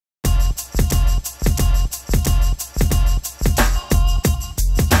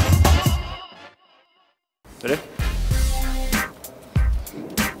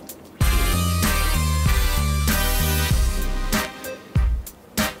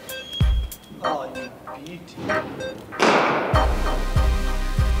Oh, you beauty.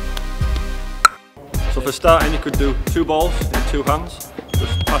 So for starting, you could do 2 balls in 2 hands,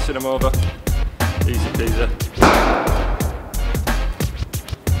 just passing them over, easy peasy.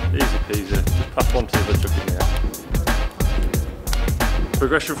 Easy peasy, just pass one to the other, chuck it in the air.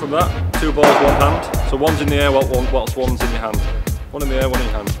 Progression from that, 2 balls, 1 hand, so one's in the air whilst one's in your hand. One in the air, one in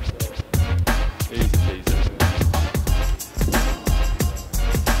your hand. Easy peasy.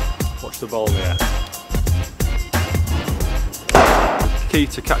 Watch the ball in the air. Key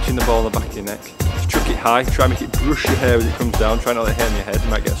to catching the ball in the back of your neck. Chuck it high, try and make it brush your hair as it comes down, try not to let it hair in your head, you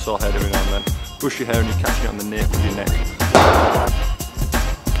might get a sore head every now and then. Brush your hair and you're catching it on the nape of your neck.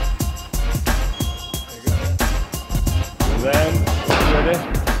 And then, ready?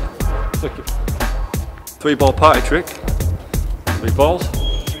 Flick it. 3-ball party trick. 3 balls.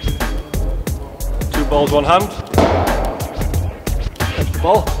 2 balls, 1 hand. Catch the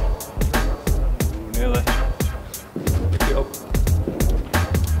ball. Ooh, nearly. Pick it up.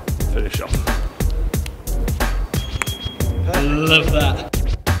 Finish off. I love that.